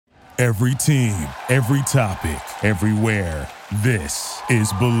Every team, every topic, everywhere. This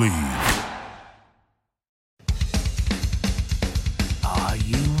is Believe. Are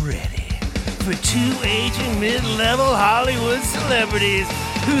you ready for two aging mid-level Hollywood celebrities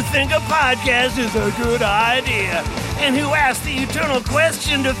who think a podcast is a good idea and who ask the eternal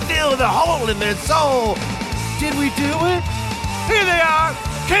question to fill the hole in their soul? Did we do it? Here they are,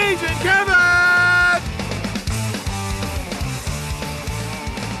 Cage and Kevin!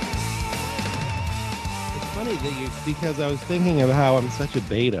 It's funny that because I was thinking of how I'm such a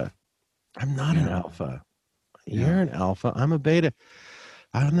beta. I'm not an alpha. You're an alpha. I'm a beta.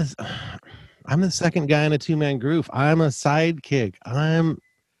 I'm the second guy in a two-man group. I'm a sidekick. I'm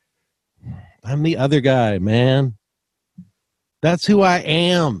the other guy, man. That's who I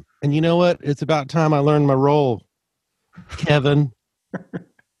am. And you know what? It's about time I learned my role, Kevin.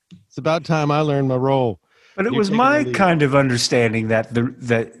 It's about time I learned my role. But it was my kind of understanding that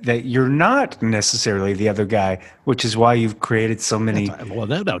that you're not necessarily the other guy, which is why you've created so many.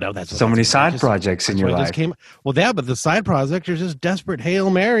 That's so many side projects in your life. But the side projects are just desperate Hail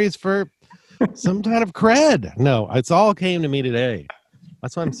Marys for some kind of cred. No, it's all came to me today.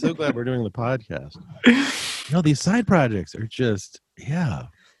 That's why I'm so glad we're doing the podcast. No, these side projects are just,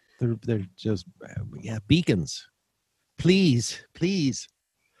 they're just, beacons. Please,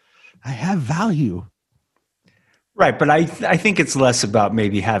 I have value. Right, but I think it's less about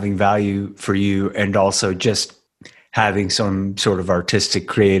maybe having value for you and also just having some sort of artistic,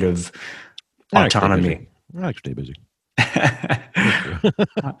 creative autonomy. I actually busy.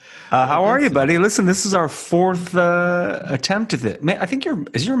 How are you, buddy? Listen, this is our fourth attempt at it. Man, I think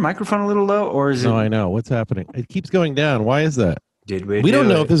is your microphone a little low, or is it? No, I know what's happening. It keeps going down. Why is that? Did we? We don't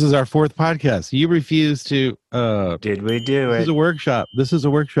know if this is our fourth podcast. You refuse to. Did we do it? This is a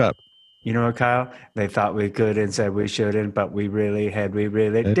workshop. You know what, Kyle? They thought we could and said we shouldn't, but we really did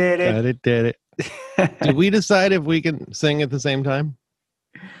it. Did it. Did we decide if we can sing at the same time?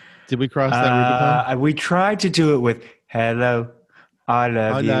 Did we cross that Rubicon? We tried to do it with "Hello, I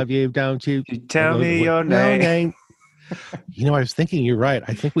love you. Don't you? Tell me your name." You know, I was thinking you're right.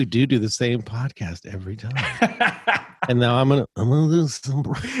 I think we do the same podcast every time. And now I'm gonna do some.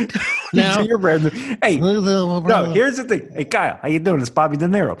 Now you're brand new. Hey, no. Here's the thing. Hey, Kyle, how you doing? It's Bobby De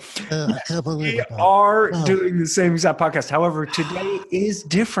Niro. We are doing the same exact podcast. However, today is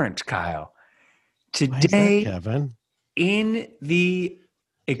different, Kyle. Today, Kevin, in the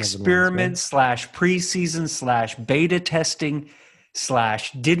experiment / preseason / beta testing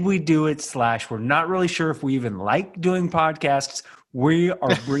 / did we do it / we're not really sure if we even like doing podcasts. We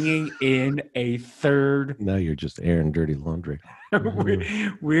are bringing in a third. Now you're just airing dirty laundry.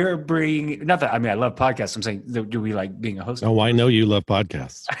 We're bringing, not that, I mean, I love podcasts. I'm saying, do we like being a host? Oh, I know you love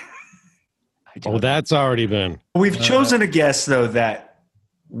podcasts. That's already been. We've chosen a guest, though, that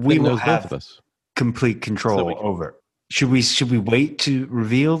we will have both of us complete control over. Should we wait to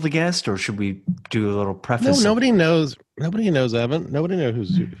reveal the guest, or should we do a little preface? No, nobody knows. Nobody knows Evan. Nobody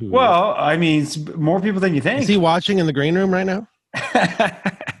knows who. Well, I mean, it's more people than you think. Is he watching in the green room right now?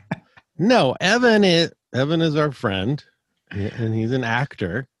 No, Evan is our friend, and he's an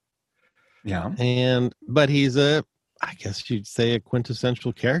actor. Yeah, but he's I guess you'd say, a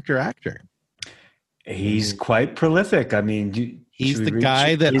quintessential character actor. He's quite prolific. I mean, he's the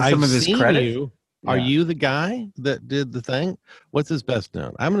guy that I've seen credit? You. Are you the guy that did the thing? What's his best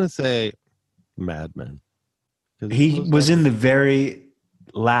known? I'm going to say Mad Men. He was in the very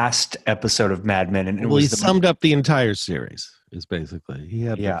last episode of Mad Men, and he summed up the entire series. Is basically he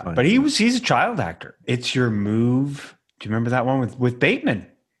had. But he's a child actor. It's Your Move. Do you remember that one with Bateman?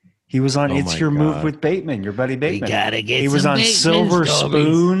 He was on It's Your Move with Bateman, your buddy Bateman. We gotta get. He was on Bateman Silver stories.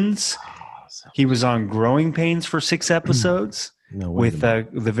 Spoons. He was on Growing Pains for 6 episodes. With the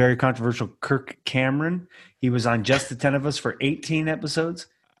very controversial Kirk Cameron. He was on Just the 10 of Us for 18 episodes.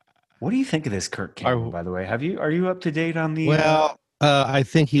 What do you think of this Kirk Cameron, by the way? Are you up to date on the... Well, I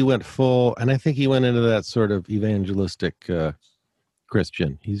think he went full, and I think he went into that sort of evangelistic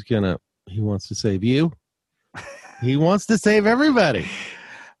Christian. He wants to save you. He wants to save everybody.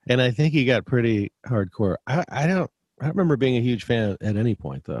 And I think he got pretty hardcore. I don't remember being a huge fan at any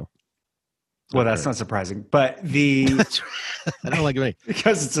point, though. Well, that's not surprising, but I don't like me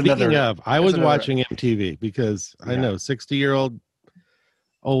because it's Speaking another. Of, I was watching MTV because I know 60-year-old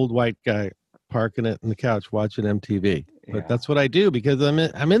old white guy parking it on the couch watching MTV. But that's what I do because I'm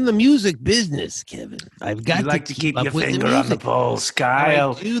in the music business, Kevin. I've got to keep your finger on the pulse,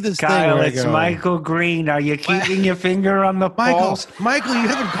 Kyle. I do this Kyle, thing it's Michael Green. Are you keeping your finger on the pulse? Michael, you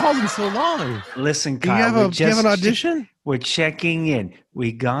haven't called in so long. Listen, do Kyle. you have an audition? We're checking in.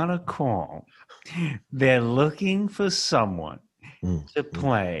 We got a call. They're looking for someone to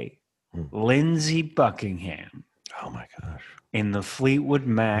play Lindsey Buckingham Oh my gosh. in the Fleetwood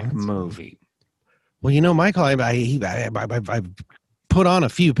Mac movie. Well, Michael, I've put on a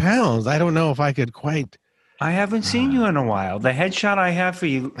few pounds. I don't know if I could quite. I haven't seen you in a while. The headshot I have for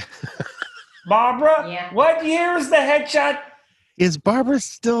you, Barbara. Yeah. What year is the headshot? Is Barbara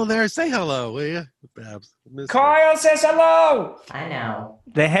still there? Say hello, will you? Babs. Kyle says hello. I know.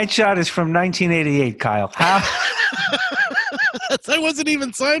 The headshot is from 1988, Kyle. I wasn't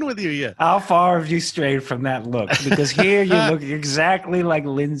even signed with you yet. How far have you strayed from that look? Because here you look exactly like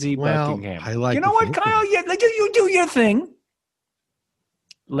Lindsey Buckingham. I like. You know what, Kyle? You do your thing.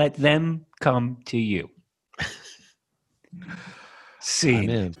 Let them come to you. Scene.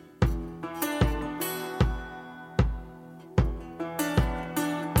 I'm in.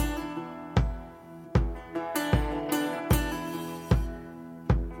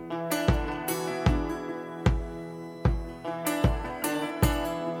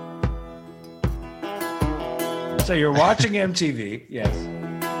 So you're watching MTV, yes.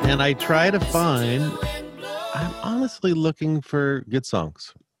 And I try to find. I'm honestly looking for good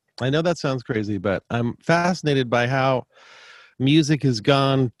songs. I know that sounds crazy, but I'm fascinated by how music has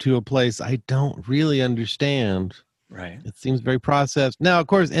gone to a place I don't really understand. Right. It seems very processed. Now, of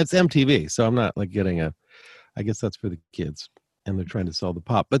course, it's MTV, so I'm not like getting I guess that's for the kids, and they're trying to sell the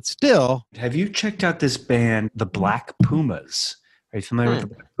pop. But still. Have you checked out this band, the Black Pumas? Are you familiar with the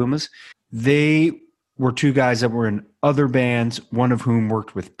Black Pumas? They were two guys that were in other bands, one of whom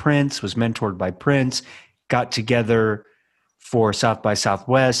worked with Prince, was mentored by Prince, got together for South by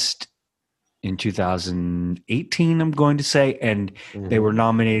Southwest in 2018, I'm going to say, and they were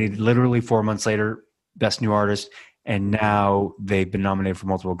nominated literally 4 months later, Best New Artist, and now they've been nominated for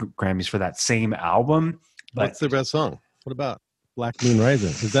multiple Grammys for that same album. But what's their best song? What about Black Moon Rising?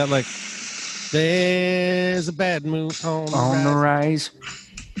 Is that like, there's a bad moon on the rise?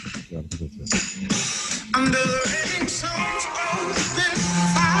 Under the rain, songs of this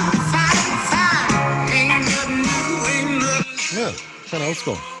fire. Ain't nothing new, ain't nothing. Yeah, kind of old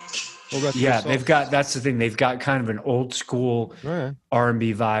school. Yeah, that's the thing. They've got kind of an old school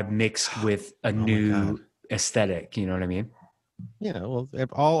R&B vibe mixed with a new aesthetic. You know what I mean? Yeah, well,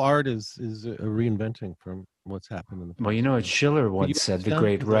 all art is a reinventing from what's happened in the past. Well, you know what Schiller once said, the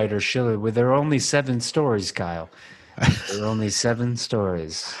great writer Schiller, well, there are only 7 stories, Kyle. There are only 7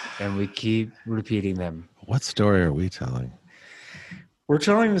 stories, and we keep repeating them. What story are we telling? We're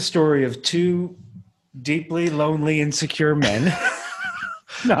telling the story of 2 deeply lonely, insecure men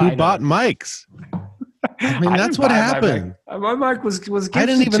who bought mics. I mean, that's what happened. My mic was gifted I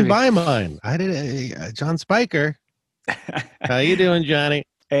didn't even to buy mine. I didn't. John Spiker. How you doing, Johnny?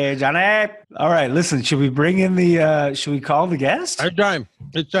 Hey, Johnny. All right, listen. Should we bring in should we call the guest? It's time.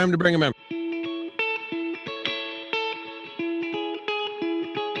 It's time to bring him in.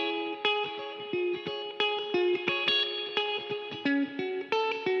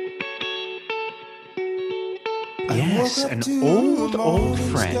 Yes, an old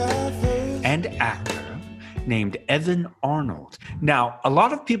friend and actor named Evan Arnold. Now, a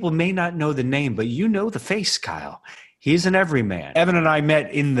lot of people may not know the name, but you know the face, Kyle. He's an everyman. Evan and I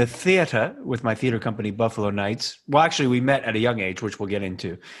met in the theater with my theater company, Buffalo Nights. Well, actually, we met at a young age, which we'll get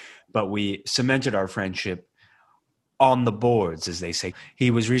into, but we cemented our friendship on the boards, as they say.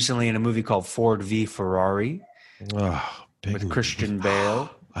 He was recently in a movie called Ford v. Ferrari with Christian Bale.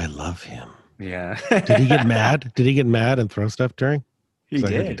 I love him. Yeah. Did he get mad? Did he get mad and throw stuff during? He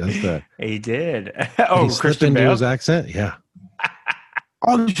did. He does that. He did. Oh, he Christian into Bale? His accent? Yeah.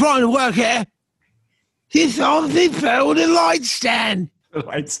 I'm trying to work here. This obviously fell the light stand. The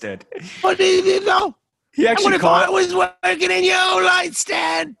light stand. What did you know? He actually if I was working in your light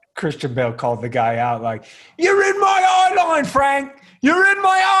stand? Christian Bale called the guy out like, "You're in my eye line, Frank. You're in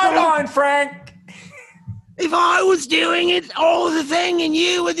my eye line, Frank." If I was doing it, all the thing and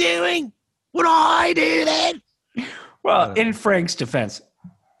you were doing, would I do that? Well, in Frank's defense,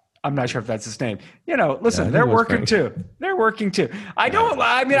 I'm not sure if that's his name. You know, listen, they're working too. They're working too. I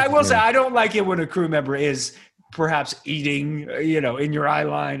will say I don't like it when a crew member is perhaps eating, in your eye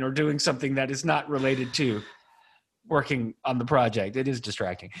line or doing something that is not related to working on the project. It is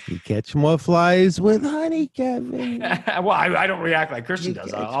distracting. You catch more flies with honey, Kevin. Well, I don't react like Christian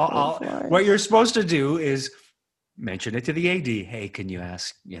does. What you're supposed to do is mention it to the AD. Hey, can you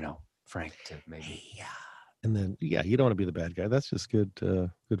ask, Frank to maybe. Yeah. And then, you don't want to be the bad guy. That's just good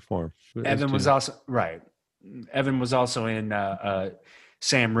form. Evan was also in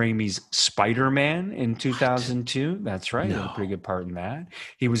Sam Raimi's Spider-Man in 2002. That's right. He had a pretty good part in that.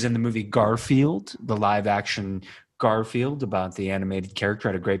 He was in the movie Garfield, the live-action Garfield, about the animated character.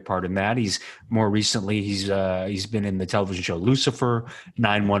 Had a great part in that. He's more recently he's been in the television show Lucifer,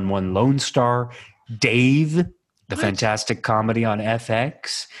 911 Lone Star, Dave, the fantastic comedy on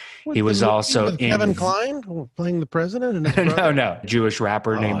FX. He was also in Kevin Kline playing the president. And no, Jewish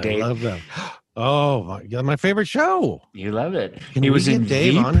rapper named Dave. I love them. Oh, my favorite show. You love it. Can he we was get in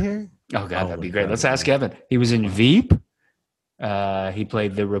Dave Veep. on here? Oh God, that'd be great. God, Let's ask Evan. He was in Veep. He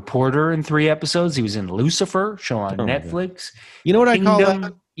played the reporter in 3 episodes. He was in Lucifer, show on Netflix. You know what I call Kingdom.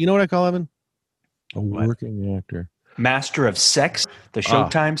 that? You know what I call Evan? A working actor. Master of Sex, the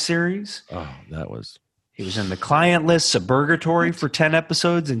Showtime series. Oh, that was. He was in The Client List, Suburgatory for 10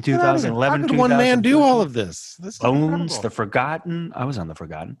 episodes in 2011. How could one man do all of this? This is Bones, incredible. The Forgotten. I was on The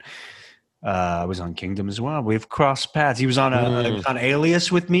Forgotten. I was on Kingdom as well. We've crossed paths. He was on on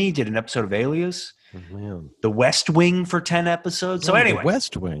Alias with me. Did an episode of Alias. Oh, man. The West Wing for 10 episodes. So The anyway,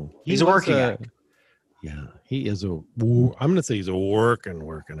 West Wing. he's a working actor. Yeah, he is I'm going to say he's a working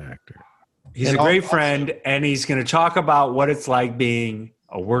actor. He's And a great also- friend, and he's going to talk about what it's like being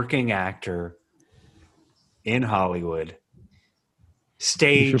a working actor in Hollywood.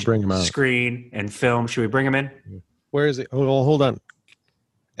 Stage, bring him out. screen, and film. Should we bring him in? Where is he? Oh, well, hold on.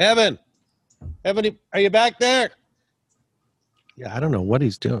 Evan, are you back there? Yeah, I don't know what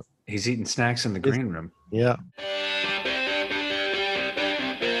he's doing. He's eating snacks in the green room. Yeah.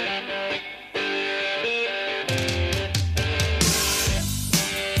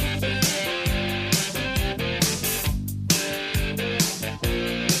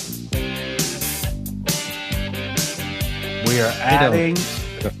 We are adding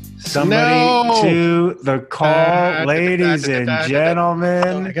somebody to the call, ladies and I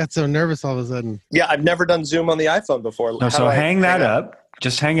gentlemen. got so nervous all of a sudden. Yeah, I've never done Zoom on the iPhone before. No, How so do I hang that up? up.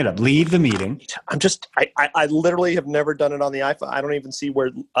 Just hang it up. Leave the meeting. I literally have never done it on the iPhone. I don't even see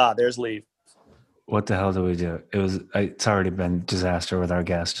where. There's leave. What the hell do we do? It's already been disaster with our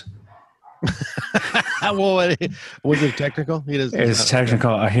guest. Well, was it technical? It's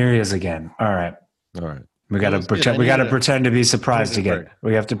technical. Here he is again. All right. All right. We got to Let's get pretend. it. We got to I need pretend to be surprised I need a again.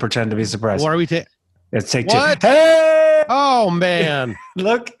 We have to pretend to be surprised. What are we taking? Let's take What? 2. Hey! Oh, man.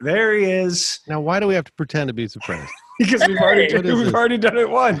 Look, there he is. Now, why do we have to pretend to be surprised? Because we've What is this? already done it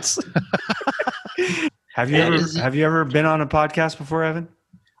once. Have you ever been on a podcast before, Evan?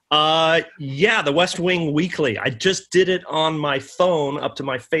 Yeah, the West Wing Weekly. I just did it on my phone up to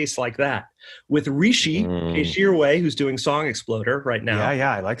my face like that with Rishi Keshirway, who's doing Song Exploder right now.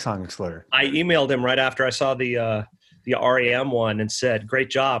 Yeah, I like Song Exploder. I emailed him right after I saw the REM one and said, "Great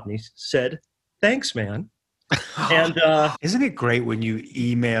job." And he said, "Thanks, man." And Isn't it great when you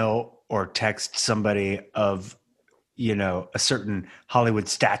email or text somebody of, a certain Hollywood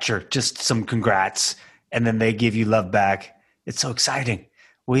stature, just some congrats, and then they give you love back? It's so exciting.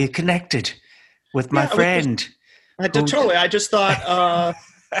 We connected with my friend. Totally. I just thought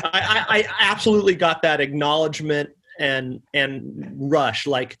I absolutely got that acknowledgement and rush.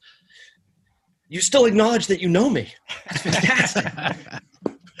 Like, you still acknowledge that you know me. That's fantastic.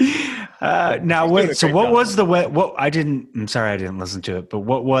 Now wait. So what was I'm sorry I didn't listen to it. But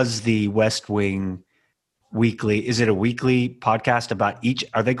what was the West Wing Weekly? Is it a weekly podcast about each?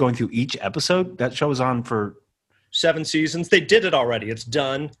 Are they going through each episode? That show was on for 7 seasons. They did it already. It's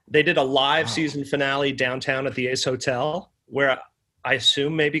done. They did a live season finale downtown at the Ace Hotel, where I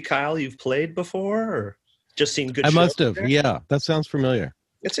assume maybe, Kyle, you've played before or just seen good shows. I must have. there? Yeah, that sounds familiar.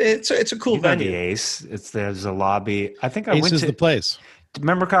 It's a cool You know venue. the Ace. There's a lobby. I think I Ace went is to the place.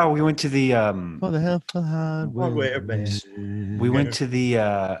 Remember, Kyle, we went to the For the helpful Hardware base. we went to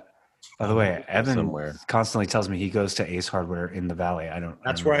the by the way, Evan somewhere. constantly tells me he goes to Ace Hardware in the Valley.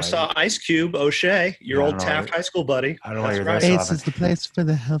 That's where I saw Ice Cube, O'Shea, your Yeah, I old don't know. Taft High School buddy. I don't know why That's you're right. there. Ace is the place for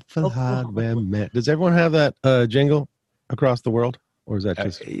the helpful hardware man. Does everyone have that jingle across the world? Or is that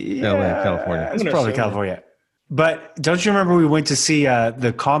just LA, California? It's I'm gonna probably assume California. But don't you remember we went to see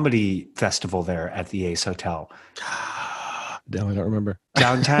the comedy festival there at the Ace Hotel No, I don't remember.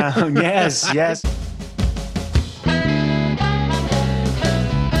 downtown? yes.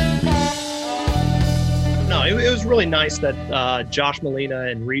 No, it was really nice that Josh Molina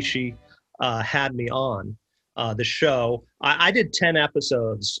and Rishi had me on the show. I did 10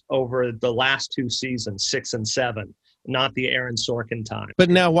 episodes over the last 2 seasons, 6 and 7, not the Aaron Sorkin time. But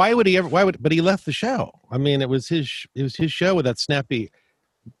now, but he left the show. I mean, it was his show with that snappy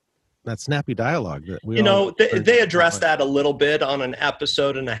dialogue that we they addressed that a little bit on an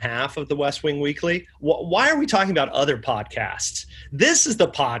episode and a half of the West Wing Weekly. Why are we talking about other podcasts? This is the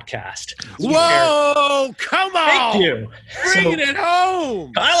podcast. Whoa, come on. Thank you. Bringing it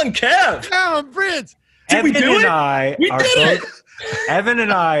home. Kyle and Kev. Come on, Prince. Did we Evan do and it? I We are did both, it. Evan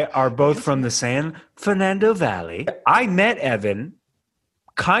and I are both from the San Fernando Valley. I met Evan.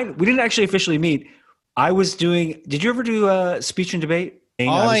 We didn't actually officially meet. I was doing. Did you ever do speech and debate?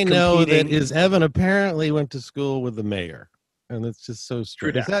 All I know that is Evan apparently went to school with the mayor, and it's just so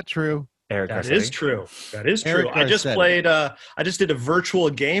strange. Is that true? Eric That Garcetti. is true. That is true. Eric I just Garcetti. played. I just did a virtual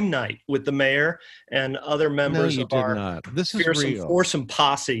game night with the mayor and other No, members you of did our not. This is fearsome real. foursome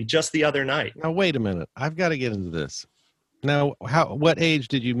posse just the other night. Now wait a minute. I've got to get into this. Now, what age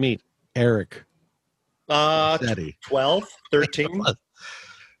did you meet Eric? 12, 13.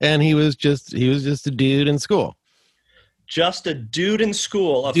 And he was just a dude in school. Just a dude in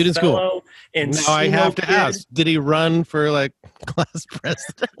school. A Dude in school. fellow Encino Now I have to kid. ask: did he run for like class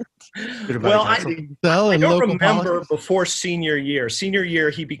president? Well, I Sell in don't local remember politics? before senior year. Senior year,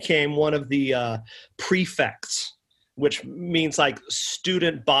 he became one of the prefects, which means like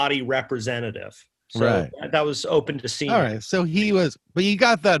student body representative. So Right. that was open to senior. All right, so he was, but you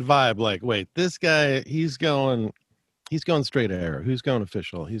got that vibe. Like, wait, this guy, he's going straight arrow. He's going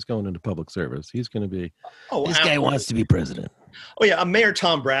official. He's going into public service. He's going to be. Oh, This guy absolutely. wants to be president. Oh yeah, Mayor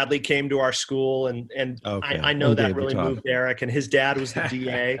Tom Bradley came to our school, and Okay. I know And that David really Todd. moved Eric. And his dad was the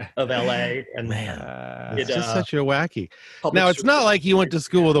DA of LA, and It's It, just such a wacky. public Now, it's not service- like you went to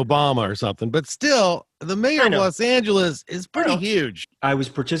school with Obama or something, but still, the mayor I of know. Los Angeles is pretty know. huge. I was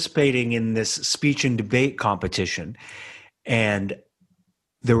participating in this speech and debate competition, and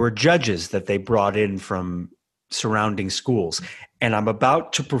there were judges that they brought in from surrounding schools. And I'm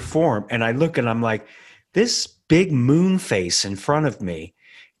about to perform, and I look and I'm like, this big moon face in front of me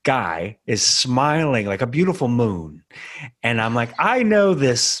guy is smiling like a beautiful moon. And I'm like, I know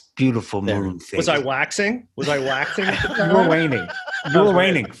this beautiful moon face. Was I waxing? Was I waxing? at the You time? were waning. You were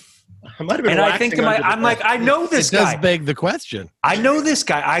waning. I might have been. And I think to waxing under the I'm like, I know this It does guy. beg the question. I know this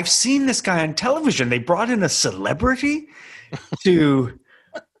guy. I've seen this guy on television. They brought in a celebrity to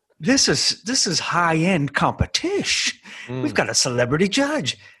this is high end competition. We've got a celebrity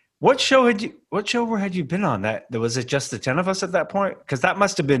judge. What show had you been on? That was it just the 10 of us at that point? Because that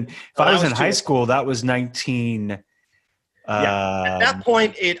must have been if I was in high school, that was 19 At that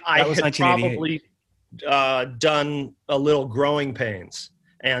point, I that was had 1988. probably done a little growing pains,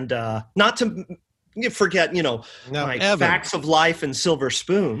 and not to forget, Now, like Evan, Facts of Life and Silver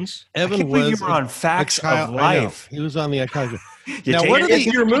Spoons. I Evan can't believe was you were on Facts of I know. Life. He was on the iconic. You Now, take what are the- the-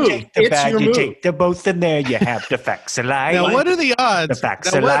 It's your move. You take the It's bad, your you move. take the both in there. You have the Facts of Life. Now, what are the odds? The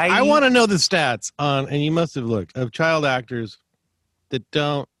facts Now, of I life. want to know the stats on, and you must have looked, of child actors that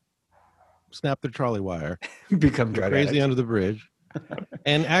don't snap the trolley wire, become drug crazy addicts? under the bridge,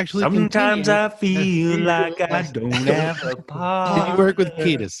 and actually. Sometimes continue. I feel like I don't have a part. Did you work with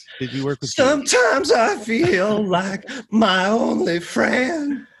Kiedis? Did you work with? Kiedis? Sometimes I feel like my only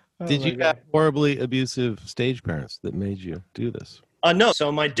friend. Did you have horribly abusive stage parents that made you do this? No.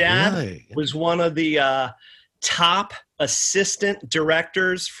 So my dad Really? was one of the top assistant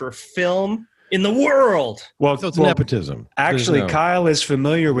directors for film in the world. Well, So it's well, nepotism. actually, There's no- Kyle is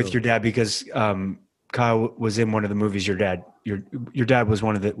familiar with your dad because Kyle was in one of the movies. Your dad was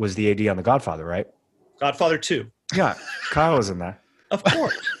was the AD on The Godfather, right? Godfather 2. Yeah, Kyle was in that. Of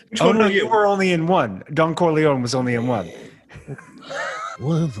course. Which Oh one no, were you you? were only in one. Don Corleone was only in one.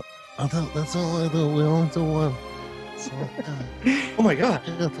 What if I thought that's all I thought we only do one. Oh my God.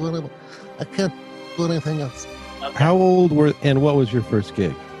 I can't do anything else. How old were and what was your first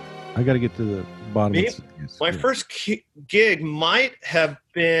gig? I got to get to the bottom. Me? Of this. My first gig might have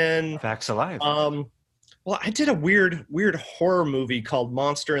been Facts of Life. well, I did a weird horror movie called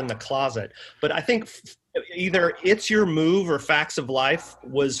Monster in the Closet, but I think either It's Your Move or Facts of Life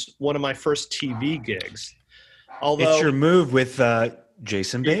was one of my first TV gigs. Although It's Your Move with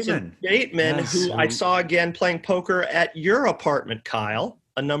Jason Bateman. Bateman, Yes. who I saw again playing poker at your apartment, Kyle,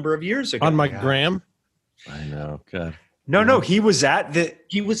 a number of years ago. On my Yeah. gram. I know. God. No, he was at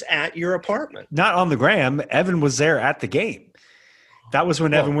He was at your apartment. not on the gram. Evan was there at the game. That was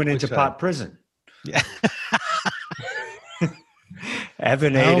when Well, Evan went into which pot prison. Yeah.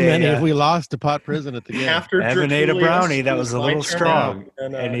 Evan How many ate have we lost to pot prison at the game? After Evan ate a Tertullius, brownie that it was a my little turn strong, out.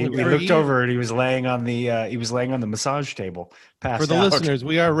 And, and we for looked you- over and he was laying on the massage table. Passed For the out. listeners,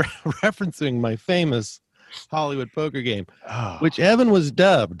 we are referencing my famous Hollywood poker game, Oh. which Evan was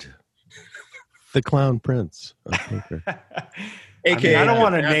dubbed the Clown Prince of poker. I AKA, don't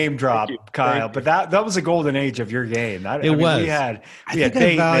want to Yeah, name drop, thank you. Kyle, Thank but that was a golden age of your game. I mean, was. We had I we had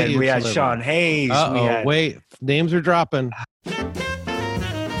think I Bateman, value we had celebrity. Sean Hayes. we Uh-oh, had, wait. Names are dropping.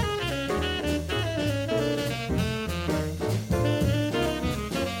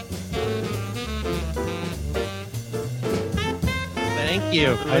 Thank you.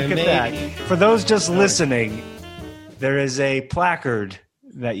 Look at that. For those just listening, there is a placard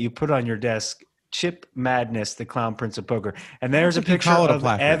that you put on your desk, Chip Madness, the Clown Prince of Poker. And there's a picture of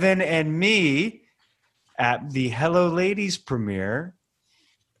Evan and me at the Hello Ladies premiere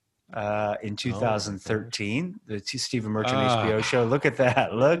in 2013, the Stephen Merchant HBO show. Look at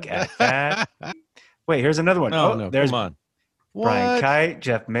that. Look at that. Wait, here's another one. No, there's come on. Brian Kite,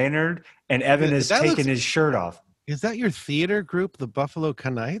 Jeff Maynard, and Evan has taken his shirt off. Is that your theater group, the Buffalo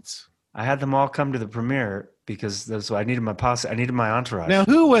Knights? I had them all come to the premiere because I needed my posse. I needed my entourage. Now,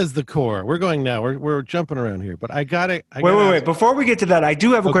 who was the core? We're going now. We're jumping around here, but I got it. Wait. Before we get to that, I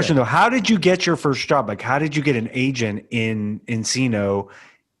do have a question though. How did you get your first job? Like, how did you get an agent in Encino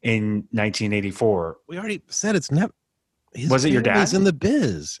in 1984? We already said it's never. Was it your dad? He's in the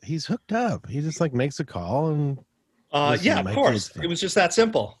biz. He's hooked up. He just like makes a call and. Yeah, of course. It was just that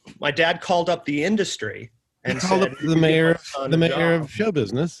simple. My dad called up the industry and called up the mayor of show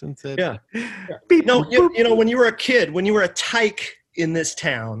business and said, "Yeah, no, you know, when you were a kid, when you were a tyke in this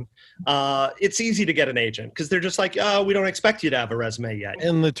town, it's easy to get an agent because they're just like, oh, we don't expect you to have a resume yet."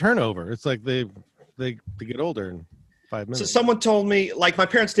 And the turnover, it's like they get older in 5 minutes. So someone told me, like, my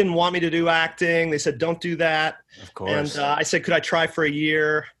parents didn't want me to do acting. They said, "Don't do that." Of course. And I said, "Could I try for a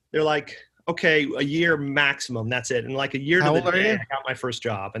year?" They're like, "Okay, a year maximum. That's it." And like a year to the day, I got my first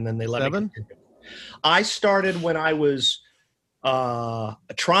job, and then they let me continue. I started when I was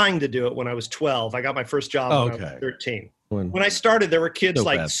trying to do it when I was 12. I got my first job when I was 13. When I started, there were kids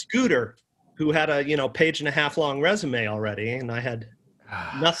like Scooter who had a 1.5-page long resume already, and I had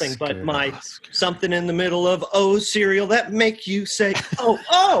nothing but my something in the middle of cereal that make you say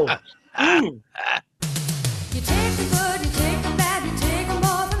oh. You take the good, you take the bad, you take them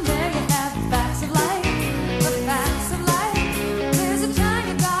all, and there you have the facts of life. The facts of life. There's a time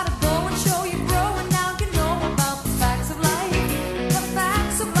you gotta go and show you grow, and now you know about the facts of life. The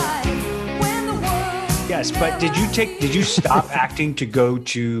facts of life. When the world. Yes, but did you stop acting to go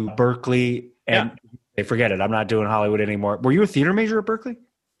to Berkeley and hey, forget it, I'm not doing Hollywood anymore. Were you a theater major at Berkeley?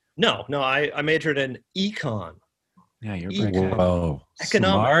 No, I majored in econ. Yeah, you're whoa,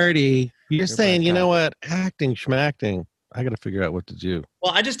 economics. Smarty. You're saying, you know what, acting, schmacting. I got to figure out what to do.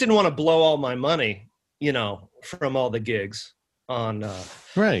 Well, I just didn't want to blow all my money, from all the gigs on.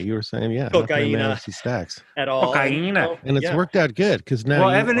 Right, you were saying, cocaine stacks at all, cocaine, and it's worked out good because now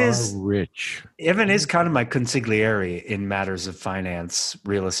Evan is rich. Evan is kind of my consigliere in matters of finance,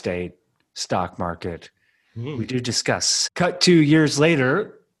 real estate, stock market. We do discuss. Cut 2 years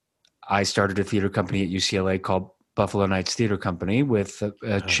later, I started a theater company at UCLA called Buffalo Knights Theater Company with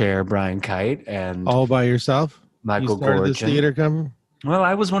chair Brian Kite and all by yourself. Michael you started Gorgon. This theater company? Well,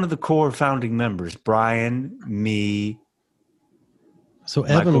 I was one of the core founding members. Brian, me. So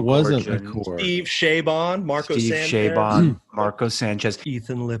Evan wasn't a core. Steve Chabon, Marco Sanchez,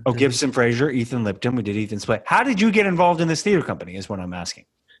 Ethan Lipton. Oh, Gibson Fraser, Ethan Lipton. We did Ethan's play. How did you get involved in this theater company? Is what I'm asking.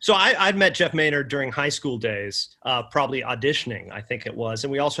 So I'd met Jeff Maynard during high school days, probably auditioning, I think it was.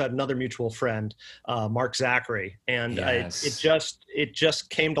 And we also had another mutual friend, Mark Zachary. And it just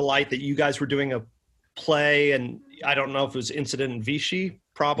came to light that you guys were doing a play, and I don't know if it was Incident in Vichy,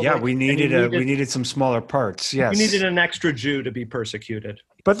 probably. Yeah, we needed some smaller parts. Yes. We needed an extra Jew to be persecuted.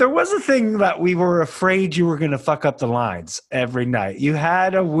 But there was a thing that we were afraid you were going to fuck up the lines every night. You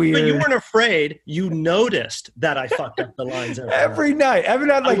had a weird... But you weren't afraid. You noticed that I fucked up the lines every night. Evan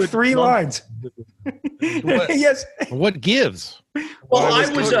had like 3 lines. Yes. What gives? Well,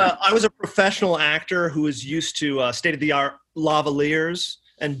 I was a professional actor who was used to state-of-the-art lavaliers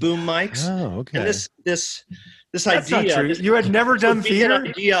and boom mics. Oh, okay. And this That's idea... Not true. You had never done theater? The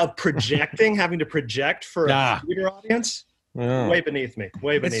idea of projecting, having to project for a theater audience... Oh. Way beneath me.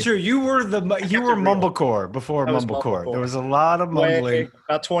 It's true. You were Mumblecore before Mumblecore. There was a lot of mumbling.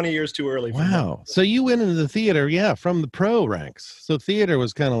 About 20 years too early. Wow. So you went into the theater, from the pro ranks. So theater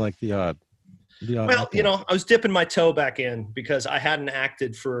was kind of like the odd. Well, I was dipping my toe back in because I hadn't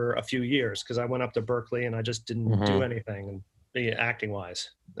acted for a few years because I went up to Berkeley and I just didn't do anything acting wise.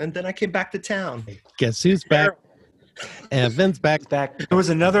 And then I came back to town. Guess who's back? Evan's back. There was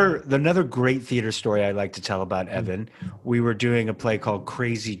another great theater story I'd like to tell about Evan. We were doing a play called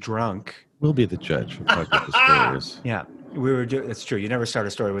Crazy Drunk. We'll be the judge for the stories. Yeah, we were doing. It's true. You never start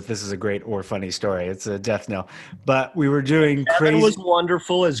a story with "This is a great or funny story." It's a death knell. But we were doing Evan was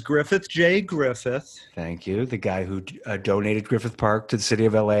wonderful as Griffith J. Griffith. Thank you. The guy who donated Griffith Park to the city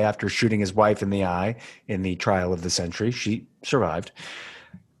of LA after shooting his wife in the eye in the trial of the century. She survived.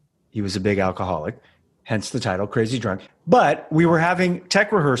 He was a big alcoholic. Hence the title, Crazy Drunk. But we were having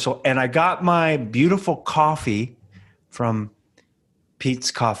tech rehearsal, and I got my beautiful coffee from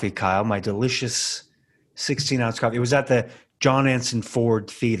Pete's Coffee, Kyle, my delicious 16-ounce coffee. It was at the John Anson Ford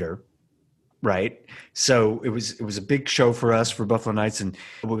Theater. right? So it was a big show for us for Buffalo Nights, and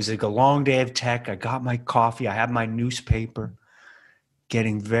it was like a long day of tech. I got my coffee, I had my newspaper,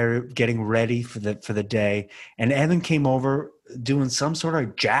 getting ready for the day, and Evan came over doing some sort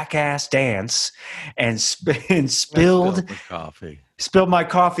of jackass dance and spilled my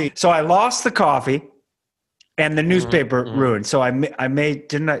coffee. So I lost the coffee. And the newspaper ruined. So I made.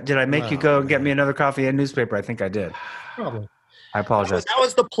 Did I make you go and get me another coffee and newspaper? I think I did. Probably. I apologize. That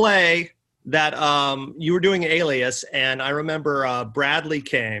was the play that you were doing Alias, and I remember Bradley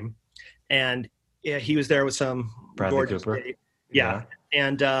came, and he was there with some Bradley gorgeous Cooper. lady. Yeah.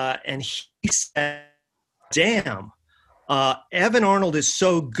 And he said, "Damn, Evan Arnold is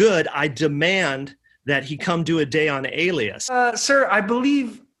so good. I demand that he come do a day on Alias." Sir, I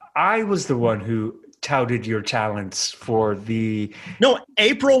believe I was the one who touted your talents for the. No,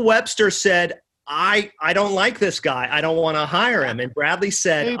 April Webster said, I don't like this guy. I don't want to hire him. And Bradley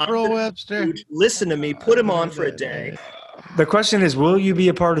said, April Webster, listen to me, put him on for a day. The question is, will you be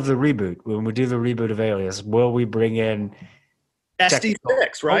a part of the reboot? When we do the reboot of Alias, will we bring in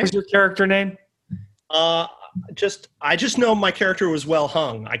SD6, right? What was your character name? I just know my character was well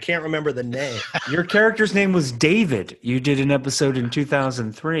hung. I can't remember the name. Your character's name was David. You did an episode in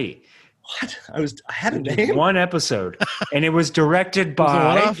 2003. What? I had a name? One episode. And it was directed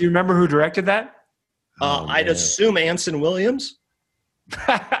by, do you remember who directed that? I'd assume Anson Williams.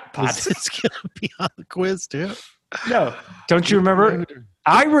 It's going to be on the quiz too. No. Don't you remember?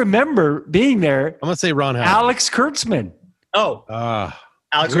 I remember being there. I'm going to say Ron Howard. Alex Kurtzman. Oh.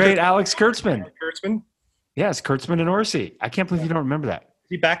 Alex Kurtzman. Kurtzman? Yes, Kurtzman and Orsi. I can't believe you don't remember that. Is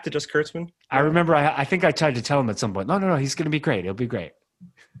he back to just Kurtzman? I remember, I think I tried to tell him at some point, no, he's going to be great. It'll be great.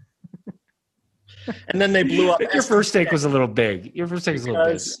 And then they blew up. Your first take was a little big. You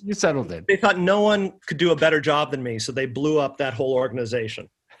settled in. They thought no one could do a better job than me, so they blew up that whole organization,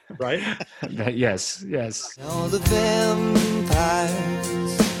 right? Yes. All the vampires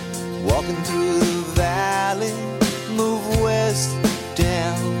walking through the valley move west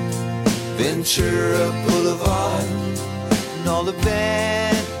down Ventura Boulevard, and all the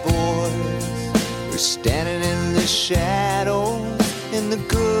bad boys are standing in the shadows, and the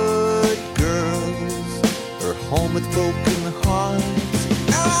good girls are home with broken hearts.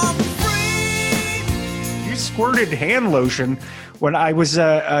 I'm free. You squirted hand lotion when I was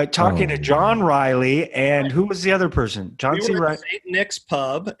talking to John Riley, and who was the other person? John C. Riley. Riley. St. Nick's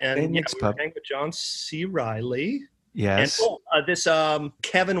Pub, and St. Nick's Pub. With John C. Riley. Yes. And this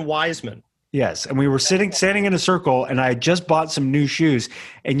Kevin Wiseman. Yes, and we were standing in a circle, and I had just bought some new shoes,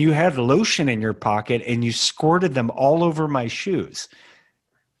 and you had lotion in your pocket, and you squirted them all over my shoes.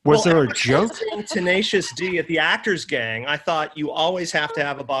 Was there a joke? Tenacious D at the Actors Gang, I thought you always have to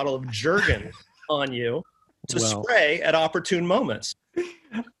have a bottle of Jergens on you to spray at opportune moments.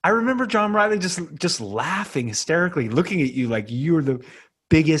 I remember John Riley just laughing hysterically, looking at you like you were the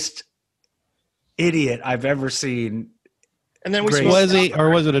biggest idiot I've ever seen. And then was he,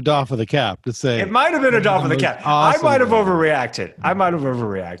 or was it a doff of the cap to say? It might have been a doff of the cap. Awesome. I might have overreacted.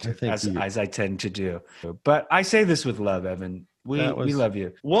 As I tend to do. But I say this with love, Evan. We love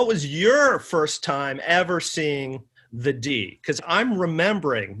you. What was your first time ever seeing the D? Because I'm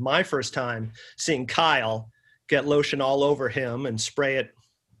remembering my first time seeing Kyle get lotion all over him and spray it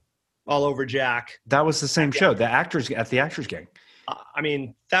all over Jack. That was the same show, the Actors Gang. I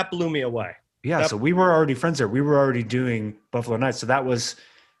mean, that blew me away. Yeah, so we were already friends there. We were already doing Buffalo Nights. So that was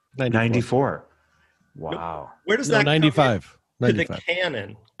 94. Wow. Where does that 95. To the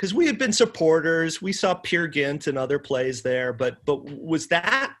canon? Because we had been supporters. We saw Peer Gynt and other plays there. But was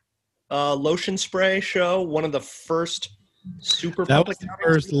that lotion spray show one of the first super That was the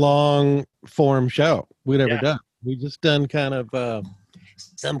first long form show we'd ever done. We just done kind of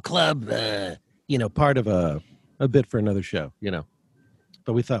some club, part of a bit for another show,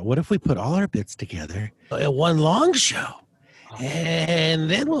 But we thought, what if we put all our bits together in one long show?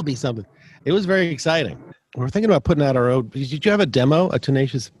 And then we'll be something. It was very exciting. We're thinking about putting out our own. Did you have a demo, a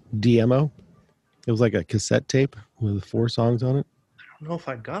Tenacious demo? It was like a cassette tape with 4 songs on it. I don't know if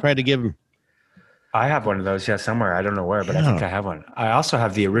I got Tried to give him. I have one of those, somewhere. I don't know where, but I think I have one. I also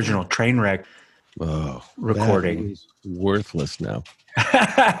have the original Trainwreck recording. That is worthless now.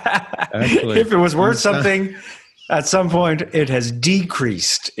 Actually, if it was worth something, at some point, it has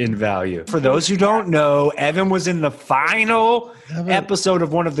decreased in value. For those who don't know, Evan was in the final episode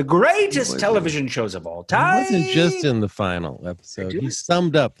of one of the greatest television shows of all time. He wasn't just in the final episode. He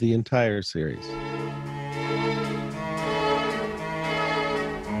summed up the entire series.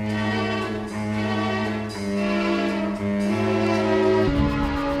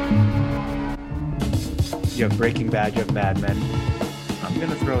 You have Breaking Bad, you have Mad Men.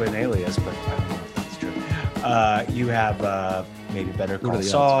 going to throw in Alias, but I don't know if that's true. You have maybe Better What are Call the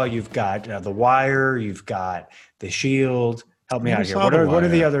Saul. You've got The Wire. You've got The Shield. Help me Never out here. saw What The are the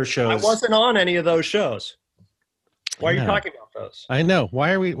Wire. other I shows? wasn't on any of those shows. Why are you Yeah. talking about those? I know.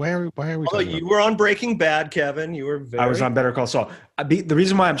 Why are we Although talking you about were on Breaking Bad, Kevin. You were very. I was on Better Call Saul. The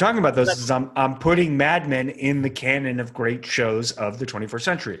reason why I'm talking about those is I'm putting Mad Men in the canon of great shows of the 21st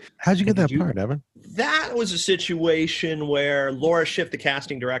century. How'd you get Did that you- part, Evan? That was a situation where Laura Schiff, the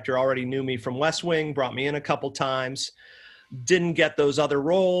casting director, already knew me from West Wing, brought me in a couple times, didn't get those other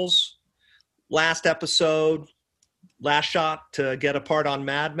roles. Last episode, last shot to get a part on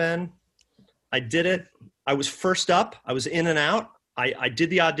Mad Men. I did it. I was first up. I was in and out. I did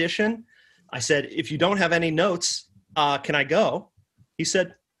the audition. I said, if you don't have any notes, can I go? He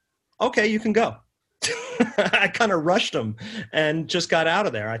said, okay, you can go. I kind of rushed him and just got out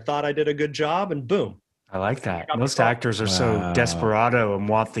of there. I thought I did a good job, and boom. I like that. got Most the call. actors are so Wow. desperado and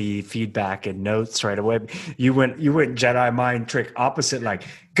want the feedback and notes right away. You went Jedi mind trick opposite, like,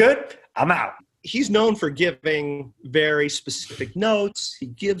 good, I'm out. He's known for giving very specific notes. He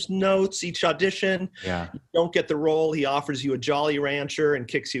gives notes each audition. Yeah. You don't get the role, he offers you a Jolly Rancher and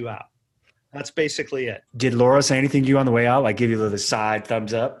kicks you out. That's basically it. Did Laura say anything to you on the way out? Like give you the side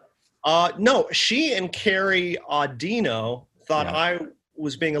thumbs up? No, she and Carrie Audino thought Yeah. I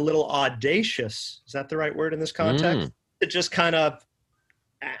was being a little audacious. Is that the right word in this context? To just kind of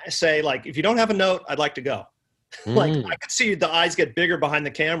say, like, if you don't have a note, I'd like to go. Like, I could see the eyes get bigger behind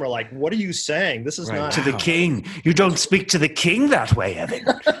the camera. Like, what are you saying? This is Right. not To the king. You don't speak to the king that way, Evan.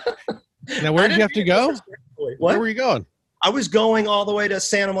 Now, where did you have to go? What? Where were you going? I was going all the way to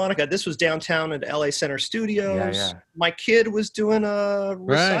Santa Monica. This was downtown at LA Center Studios. Yeah. My kid was doing a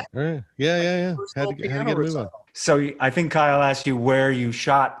recital. Right. Yeah. Personal Had to piano get a move on. recital. So I think Kyle asked you where you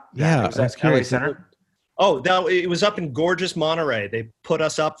shot. that. Yeah, Was I was that LA curious. Center? Oh, no, it was up in gorgeous Monterey. They put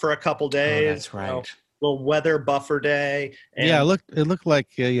us up for a couple Oh, days. that's right. Little weather buffer day. And Yeah, it looked like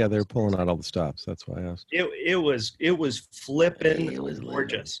they're pulling out all the stops. That's why I asked. it was flipping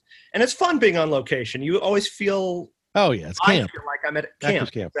gorgeous. And it's fun being on location. You always feel Oh yeah, it's I camp. feel like I'm at Actors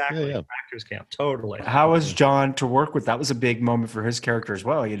camp. camp. Exactly. Yeah. Actors camp. Totally. How was John to work with? That was a big moment for his character as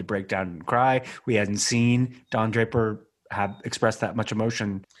well. He had to break down and cry. We hadn't seen Don Draper have expressed that much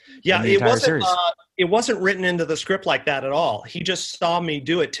emotion. Yeah, in the it entire wasn't. series. It wasn't written into the script like that at all. He just saw me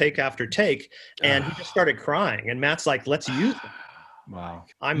do it take after take, and he just started crying. And Matt's like, "Let's use it." Wow.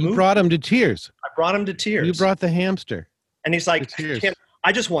 I You moved. brought him to tears. I brought him to tears. You brought the hamster. and he's like, to tears.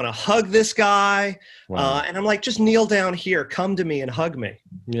 I just want to hug this guy. Wow. And I'm like, just kneel down here, come to me and hug me.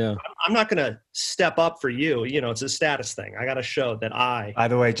 Yeah. I'm not going to step up for you. You know, it's a status thing. I got to show that By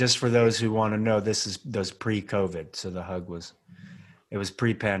the way, just for those who want to know, this was pre-COVID, so the hug was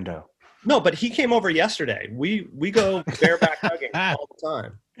pre-pando. No, but he came over yesterday. We go bareback hugging all the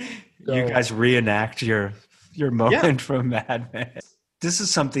time. So, You guys reenact your moment from Mad Men. This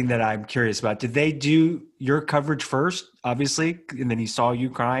is something that I'm curious about. Did they do your coverage first, obviously, and then he saw you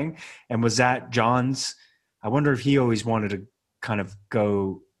crying? And was that John's? I wonder if he always wanted to kind of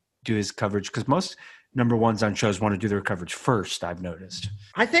go do his coverage, because most number ones on shows want to do their coverage first, I've noticed.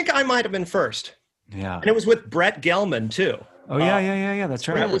 I think I might have been first. Yeah. And it was with Brett Gelman, too. Oh, yeah. That's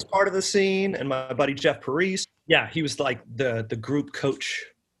right. Brett was part of the scene, and my buddy Jeff Parise. Yeah, he was like the group coach.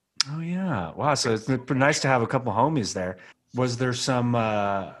 Oh, yeah. Wow. So it's nice to have a couple homies there. Was there some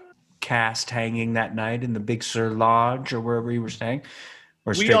cast hanging that night in the Big Sur Lodge or wherever you were staying?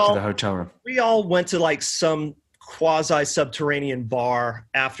 Or straight to the hotel room? We all went to like some quasi-subterranean bar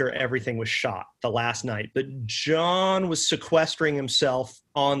after everything was shot the last night. But John was sequestering himself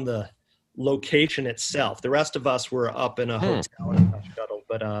on the location itself. The rest of us were up in a hotel in a shuttle.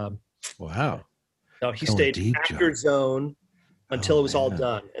 But Wow. no, he Going stayed deep, actor zone until it was all man.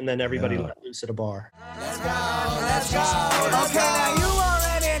 done. And then everybody Yeah. let loose at a bar. Let's go. Okay, now you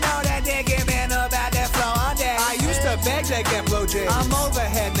already know that they giving about that flow all day. I used to beg to get blow J. I'm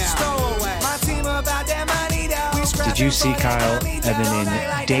overhead now. Stowaway. My team about that money though. We Did you see scrapping for Kyle that money, Evan though. in They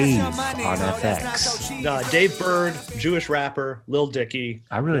like Dave that's your money, on no, that's not FX? so cheap. Dave Bird, Jewish rapper, Lil Dicky.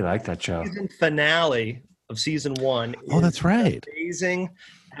 I really like that show. Season finale of season 1. Oh, is that's right. an amazing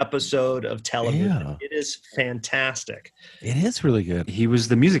episode of television. Yeah. It is fantastic. It is really good. He was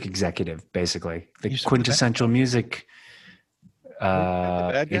the music executive, basically. The You're so quintessential music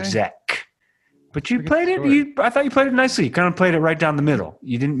bad guy? exec. But you Forget played the it. story. I thought you played it nicely. You kind of played it right down the middle.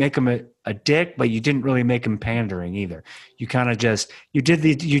 You didn't make him a dick, but you didn't really make him pandering either. You kind of just you did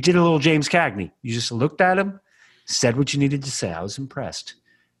a little James Cagney. You just looked at him, said what you needed to say. I was impressed.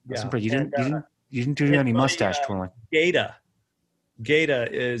 I was Yeah. impressed. You And, didn't do and any my, mustache twirling. Gata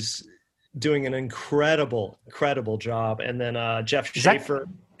is doing an incredible job. And then Jeff Is that- Schaefer.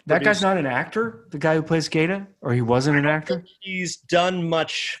 That guy's not an actor, the guy who plays Gaeta? Or he wasn't an actor? He's done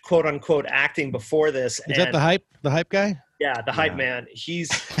much quote unquote acting before this. Is that the hype guy? Yeah, the hype man. He's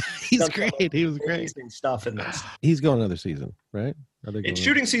done some great. He was great. amazing stuff in this. He's going another season, right? It's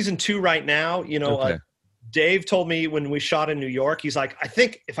shooting season 2 right now. You know, Okay. Dave told me when we shot in New York, he's like, I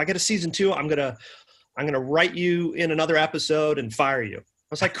think if I get a season 2, I'm gonna write you in another episode and fire you. I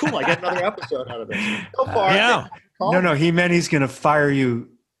was like, cool, I get another episode out of this. So far, Yeah. No, he meant he's going to fire you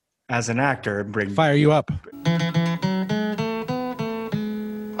as an actor and bring Fire you up.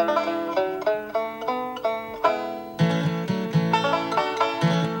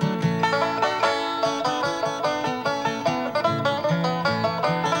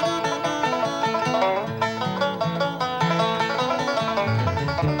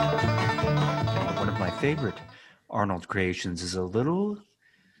 One of my favorite Arnold creations is a little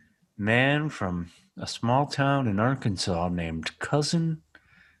man from a small town in Arkansas named Cousin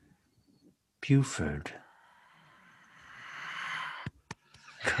Buford.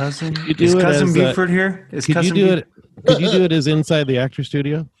 Cousin You do is it Cousin as, Buford here? Is Could you Cousin do Bu- it? Could you do it as inside the actor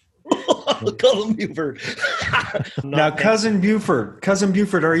studio? Call him Buford. Now, Cousin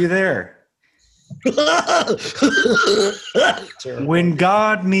Buford, are you there? When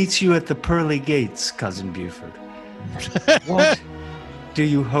God meets you at the pearly gates, Cousin Buford, what do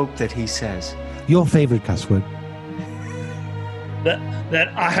you hope that he says? Your favorite cuss word? that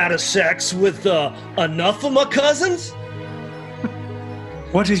I had a sex with enough of my cousins?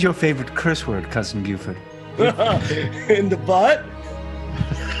 What is your favorite curse word, Cousin Buford? In the butt?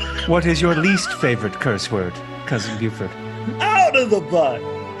 What is your least favorite curse word, Cousin Buford? Out of the butt.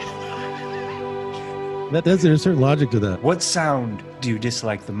 There's a certain logic to that. What sound do you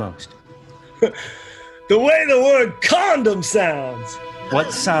dislike the most? The way the word condom sounds.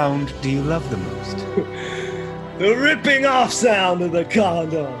 What sound do you love the most? The ripping off sound of the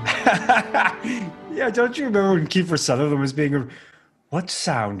condom. Yeah, don't you remember when Kiefer Sutherland was being what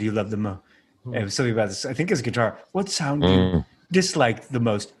sound do you love the most? It was something about this, I think his guitar. What sound do you dislike the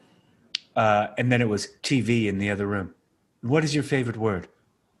most? And then it was TV in the other room. What is your favorite word?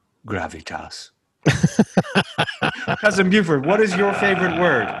 Gravitas. Cousin Buford, what is your favorite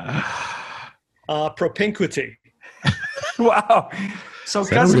word? Propinquity. Wow. So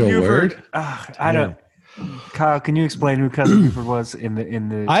that a Cousin real Buford, word? I don't. Kyle, can you explain who Cousin Buford was in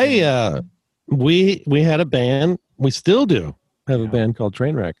the? We had a band. We still do have a band called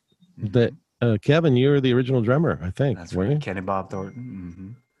Trainwreck. That Kevin, you were the original drummer, I think. That's weren't right, you? Kenny Bob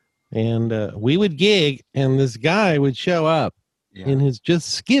Thornton. And we would gig, and this guy would show up in his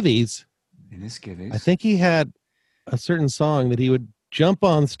just skivvies. In his skivvies. I think he had a certain song that he would jump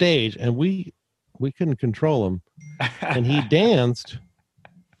on stage, and we couldn't control him, and he danced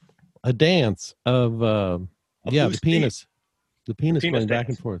a dance of the penis going back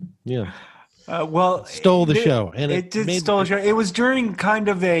and forth. Yeah. Well, stole the show, and it did stole the show. It was during kind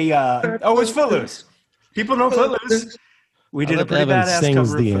of a it was Footloose. People know Footloose. We did a pretty badass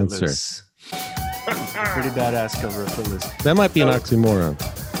cover of Footloose. Pretty badass cover of Footloose. That might be an oxymoron.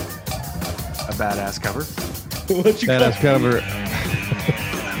 A badass cover. Badass cover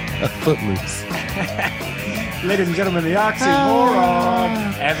of Footloose. Ladies and gentlemen, the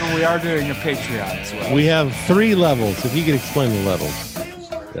oxymoron. And we are doing a Patreon as well. We have 3 levels. If you could explain the levels.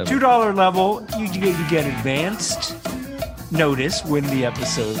 $2 level, you get advanced notice when the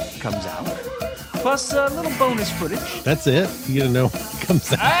episode comes out. Plus a little bonus footage. That's it? You gotta know what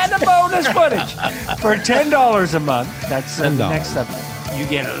comes out. And a bonus footage. For $10 a month, that's the next up. You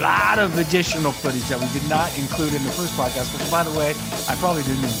get a lot of additional footage that we did not include in the first podcast, which, by the way, I probably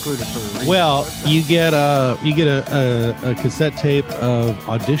didn't include it for a reason. Well, you get a cassette tape of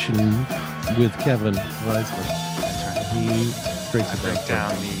Audition with Kevin Weisman. That's right. He breaks I it break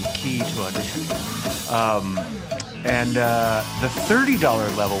down the key to Audition. And the $30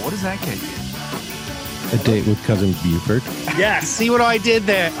 level, what does that get you? A date with Cousin Buford. Yes. See what I did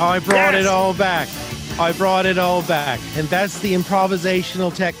there? I brought it all back. I brought it all back. And that's the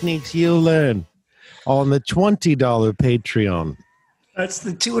improvisational techniques you'll learn on the $20 Patreon. That's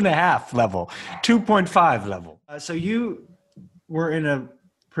the 2.5 level, 2.5 level. So you were in a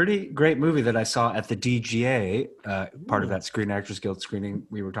pretty great movie that I saw at the DGA, part of that Screen Actors Guild screening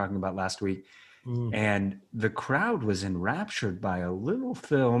we were talking about last week. And the crowd was enraptured by a little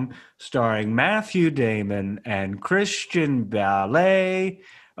film starring Matthew Damon and Christian Ballet,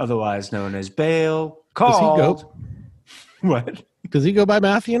 otherwise known as Bale, called... Does he go? What? Does he go by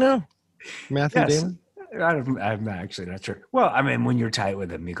Matthew now? Matthew Yes. Damon? I'm actually not sure. Well, I mean, when you're tight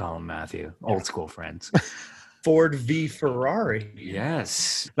with him, you call him Matthew. Old school friends. Ford v Ferrari.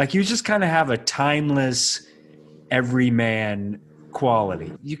 Yes. Like you just kind of have a timeless everyman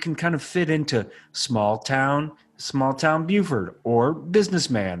quality. You can kind of fit into small town Buford, or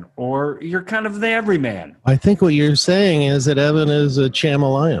businessman, or you're kind of the everyman. I think what you're saying is that Evan is a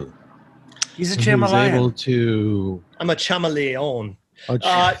chameleon. He's a He's chameleon. able to. I'm a chameleon. Oh,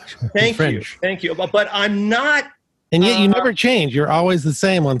 Thank French. you. Thank you. But I'm not. And yet you never change. You're always the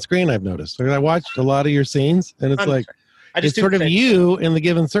same on screen, I've noticed. I watched a lot of your scenes, and it's like, I just it's sort of you in the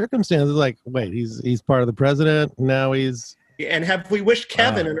given circumstances. Like, wait, he's part of the president. Now he's. And have we wished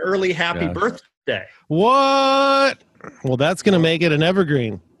Kevin an early happy birthday? What? Well, that's going to make it an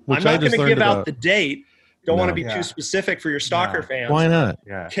evergreen. I'm not going to give out the date. Don't want to be too specific for your stalker fans. Why not?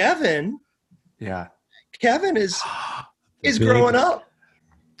 Yeah. Kevin is big. growing up.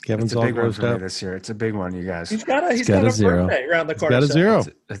 Kevin's It's a all big one grossed for me up. this year. It's a big one, you guys. He's got a a zero. birthday around the He's corner. got a so- zero.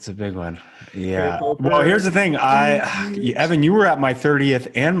 It's a big one. Yeah. Well, here's the thing. Evan, you were at my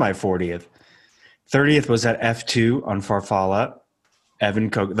 30th and my 40th. 30th was at F2 on Farfalla.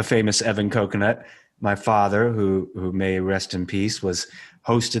 The famous Evan Coconut. My father, who may rest in peace,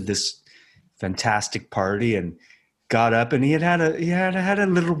 hosted this fantastic party and got up, and he had a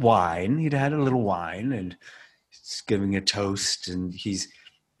little wine. He'd had a little wine and he's giving a toast, and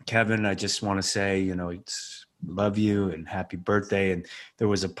Kevin, I just want to say, it's love you and happy birthday. And there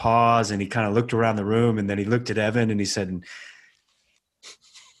was a pause, and he kind of looked around the room, and then he looked at Evan and he said,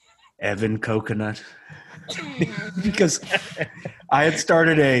 Evan Coconut. Because I had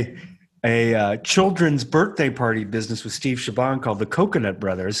started a children's birthday party business with Steve Chabon called the Coconut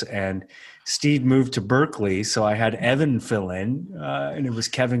Brothers, and Steve moved to Berkeley, so I had Evan fill in, and it was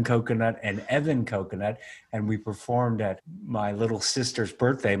Kevin Coconut and Evan Coconut, and we performed at my little sister's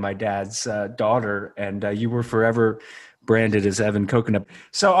birthday, my dad's daughter, and you were forever branded as Evan Coconut.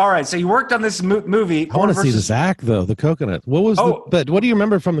 So, all right, so you worked on this movie. I want to see this act, though, the Coconut. What was but what do you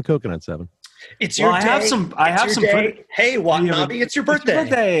remember from the Coconut, Evan? It's your day. I have some footage. Hey, Watanabe, it's your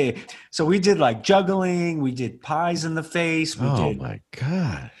birthday. So we did like juggling. We did pies in the face. My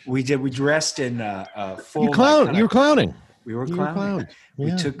God. We dressed in full. You were clowning. We were clowning. Yeah.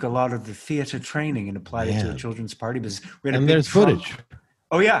 We took a lot of the theater training and applied it to a children's party business. And there's footage.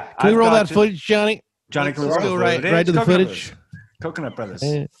 Oh yeah. Can we roll that footage, Johnny? Johnny, can we Let's roll go right to the footage. Coconut Brothers.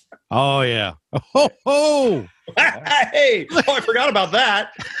 Oh yeah. Oh. Hey, I forgot about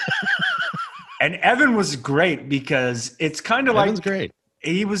that. And Evan was great because it's kind of Evan's like great.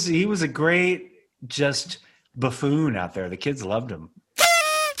 He was a great just buffoon out there. The kids loved him.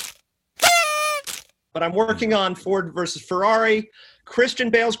 But I'm working on Ford versus Ferrari. Christian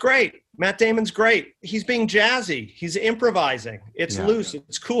Bale's great. Matt Damon's great. He's being jazzy. He's improvising. It's loose.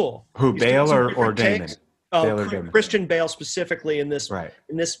 It's cool. Who, He's Bale doing some or different Damon? takes. Oh, Bale or Damon? Christian Bale specifically in this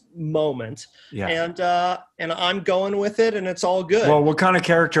moment. Yeah. And I'm going with it, and it's all good. Well, what kind of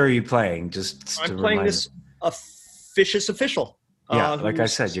character are you playing? I'm playing this officious official. Yeah, like I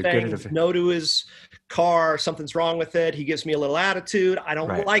said, you're good at no to his car. Something's wrong with it. He gives me a little attitude. I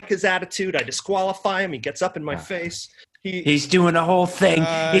don't like his attitude. I disqualify him. He gets up in my face. He's doing the whole thing.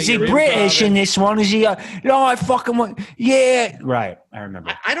 Is he British in this one? Is he? No, I fucking want. Yeah, right. I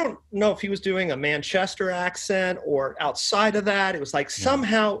remember. I don't know if he was doing a Manchester accent or outside of that. It was like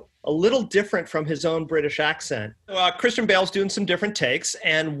somehow a little different from his own British accent. Christian Bale's doing some different takes,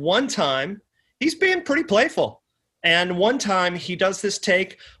 and one time he's being pretty playful. And one time he does this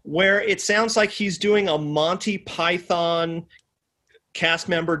take where it sounds like he's doing a Monty Python cast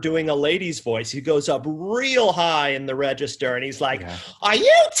member doing a lady's voice. He goes up real high in the register and he's like, "Are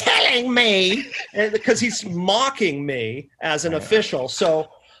you telling me?" And because he's mocking me as an official. So,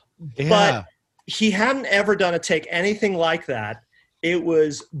 but he hadn't ever done a take anything like that. It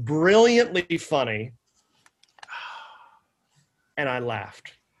was brilliantly funny. And I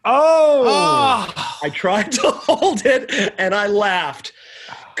laughed. I tried to hold it and I laughed.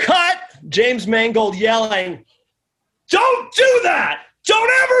 Cut! James Mangold yelling, "Don't do that! Don't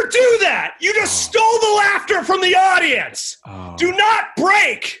ever do that! You just stole the laughter from the audience! Do not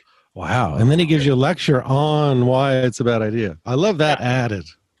break!" Wow. And then he gives you a lecture on why it's a bad idea. I love that added.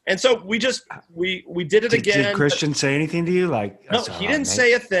 And so we did it again. Did Christian say anything to you? Like, no, he didn't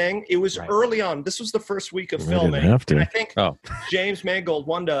say a thing. It was early on. This was the first week of filming. Have to. And I think James Mangold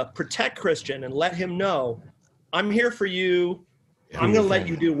wanted to protect Christian and let him know, I'm here for you. I'm going to let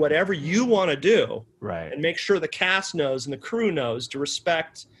you do whatever you want to do. Right. And make sure the cast knows and the crew knows to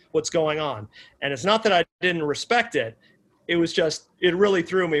respect what's going on. And it's not that I didn't respect it. it was just, it really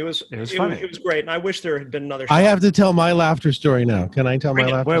threw me. It was funny. It was great. And I wish there had been another shot. I have to tell my laughter story now. Can I tell my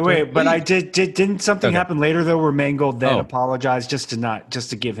laughter story? Wait, but I didn't something happen later though where Mangold then Oh. apologized just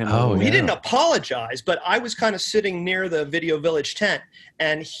to give him Oh, He yeah. didn't apologize, but I was kind of sitting near the Video Village tent,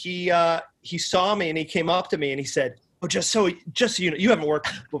 and he saw me and he came up to me and he said, "Oh, just so you know, you haven't worked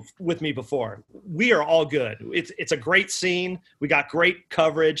with me before. We are all good. It's a great scene. We got great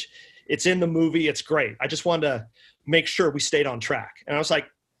coverage. It's in the movie. It's great. I just wanted to make sure we stayed on track." And I was like,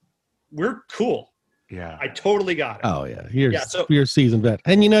 "We're cool. Yeah. I totally got it." Oh yeah, you're so- you're a seasoned vet,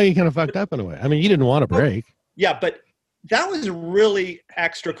 and you know you kind of fucked up in a way. I mean, you didn't want a break. Yeah, but that was really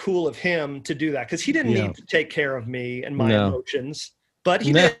extra cool of him to do that because he didn't Yeah. need to take care of me and my No. emotions, but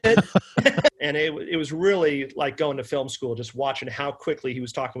he No. did. And it was really like going to film school, just watching how quickly he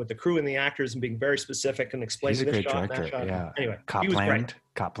was talking with the crew and the actors and being very specific and He's explaining a this great shot and that director. shot. Yeah. Anyway, he was great.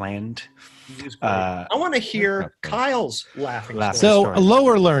 Copland. He was great. I want to hear Kyle's laughing Laughing. story. So Story.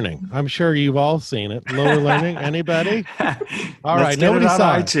 Lower Learning. I'm sure you've all seen it. Lower Learning. Anybody? All right, Let's get nobody it on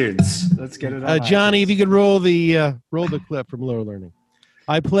saw it. iTunes. Let's get it on Johnny, iTunes. if you could roll the clip from Lower Learning.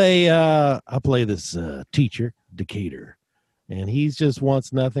 I play this teacher, Decatur, and he just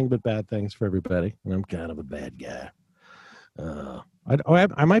wants nothing but bad things for everybody. And I'm kind of a bad guy.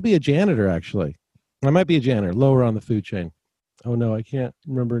 I might be a janitor actually. I might be a janitor, lower on the food chain. Oh no, I can't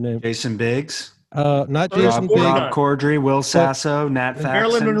remember her name. Jason Biggs, Not Oh, Jason Rob- Biggs. Rob Corddry, Will Sasso, Nat Faxon.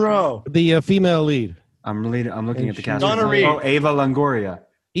 Marilyn Monroe. The female lead, I'm looking at the cast. Donna Reed. Oh, Ava Longoria,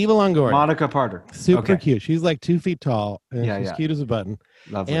 Eva Longoria. Monica Parter. Super Okay. cute. She's like 2 feet tall, and Yeah, she's yeah. cute as a button.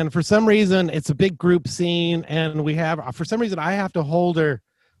 Lovely. And for some reason, it's a big group scene, and for some reason, I have to hold her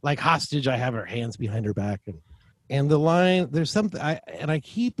like hostage. I have her hands behind her back, and the line, there's something, I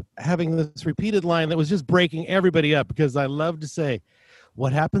keep having this repeated line that was just breaking everybody up because I love to say,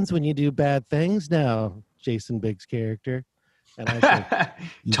 "What happens when you do bad things now?" Jason Biggs' character, and I say,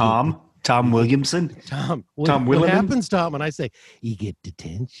 Tom Williamson. Tom, Tom what Williman? happens, Tom? And I say, "You get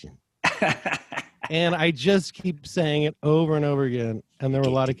detention." And I just keep saying it over and over again. And there were a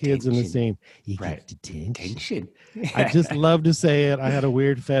Get lot of kids in the detention. scene. You Right. get detention. Tension. I just love to say it. I had a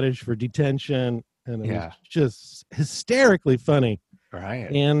weird fetish for detention, and it Yeah. was just hysterically funny.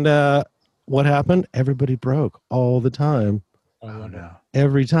 Right. And what happened? Everybody broke all the time. Oh no.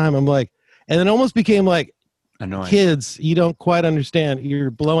 Every time. I'm like, and it almost became like, Annoying. kids, you don't quite understand.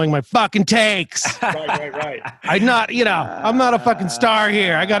 You're blowing my fucking takes. Right. I'm not a fucking star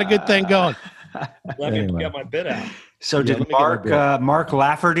here. I got a good thing going. Let me Anyway. get my bit out. So Yeah, did let me get my Mark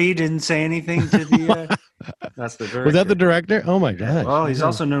Lafferty didn't say anything to the? That's the director. Was that the director? Oh my god! Well, he's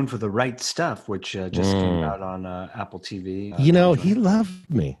also known for The Right Stuff, which just came out on Apple TV. You know, he loved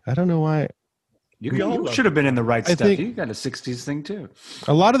me. I don't know why. You should have been in The Right I Stuff. think- You got a '60s thing too.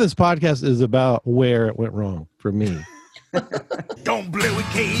 A lot of this podcast is about where it went wrong for me. Don't blow it,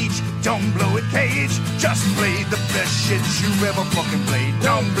 Cage. Don't blow it, Cage. Just play the best shit you ever fucking played.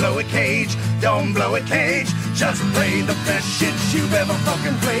 Don't blow it, Cage. Don't blow it, Cage. Just play the best shit you've ever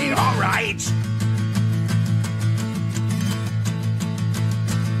fucking played. All right.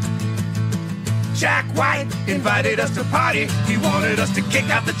 Jack White invited us to party. He wanted us to kick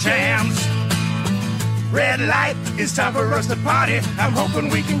out the jams. Red light, it's time for us to party. I'm hoping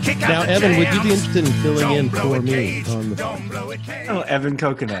we can kick out Now, the Evan, jams. would you be interested in filling Don't in blow for it, me Cage. on the Don't blow it, Cage. Oh, Evan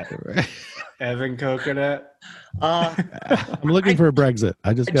Coconut. Evan Coconut. Uh, I'm looking for a Brexit.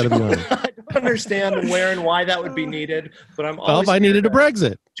 I just got to be honest. I don't understand where and why that would be needed, but I'm Well, always if I needed a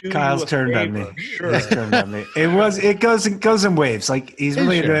Brexit. do you Kyle's a turned on me. favor. Sure. He's turned on me. It goes in waves. Like he's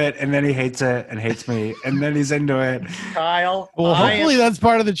really Sure. into it, and then he hates it and hates me, and then he's into it. Kyle, Well, I am- hopefully that's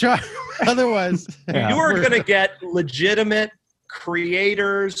part of the charm. Otherwise, you are going to get legitimate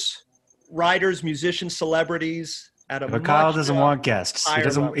creators, writers, musicians, celebrities at a But Kyle much, doesn't want guests. He higher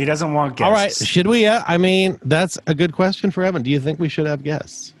doesn't. level. He doesn't want guests. all right. Should we? I mean, that's a good question for Evan. Do you think we should have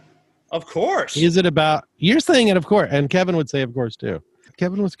guests? Of course. Is it about? You're saying it, of course, and Kevin would say, of course, too.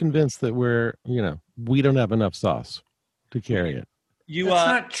 Kevin was convinced that we don't have enough sauce to carry it. You That's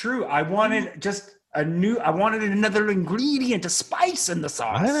not true. I wanted just I wanted another ingredient, a spice in the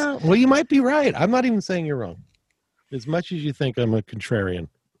sauce. I know. Well, you might be right. I'm not even saying you're wrong. As much as you think I'm a contrarian.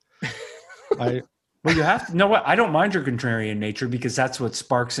 Well, you have to know what? I don't mind your contrarian nature because that's what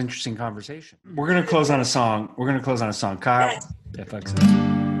sparks interesting conversation. We're gonna close on a song. Kyle, FX.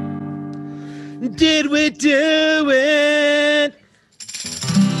 Did we do it?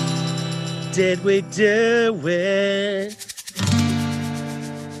 Did we do it?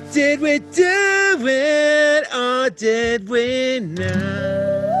 Did we do it or did we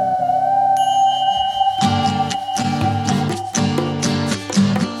not?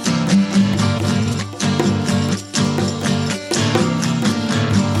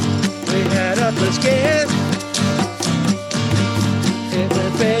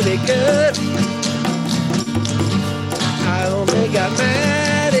 pretty good. I only got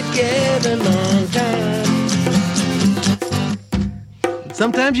mad at Kevin long time.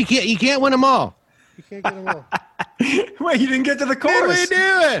 Sometimes you can't win them all. You can't get them all. Wait, you didn't get to the chorus. Did we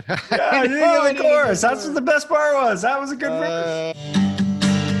do it? Yeah, you didn't get the chorus. That's what the best part was. That was a good verse.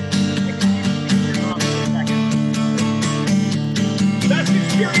 Best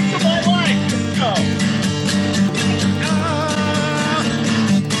experience of my life. Let's go.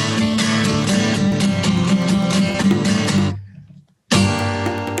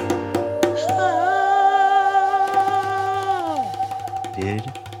 Did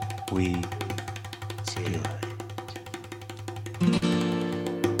we do it?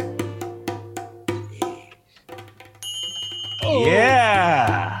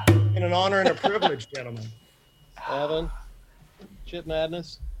 Yeah. And an honor and a privilege, gentlemen. Evan, shit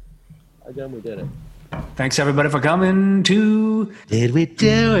madness. Again, we did it. Thanks everybody for coming to Did we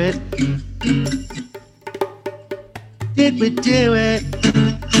do it? Did we do it?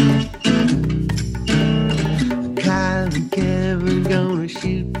 Kyle and Kevin gonna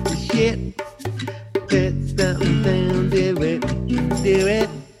shoot the shit. Put something down, did we do it?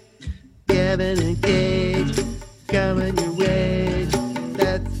 Kevin and Cage coming your way.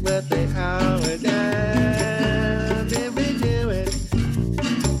 That's what they always do. Did we do it?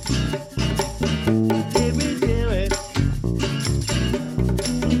 Did we do it?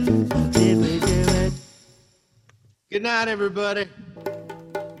 Did we do it? Good night, everybody.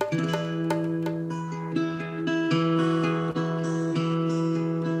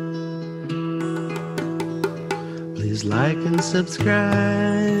 Please like and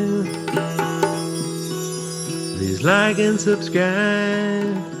subscribe. Please like and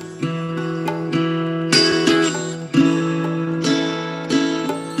subscribe.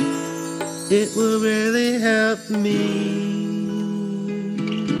 It will really help me.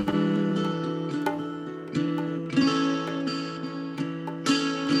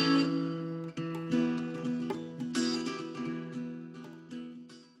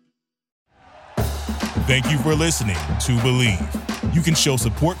 Thank you for listening to Believe. You can show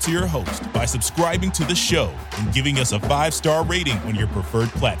support to your host by subscribing to the show and giving us a 5-star rating on your preferred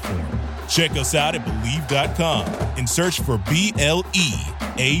platform. Check us out at Believe.com and search for BLEAV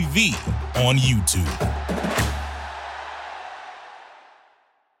on YouTube.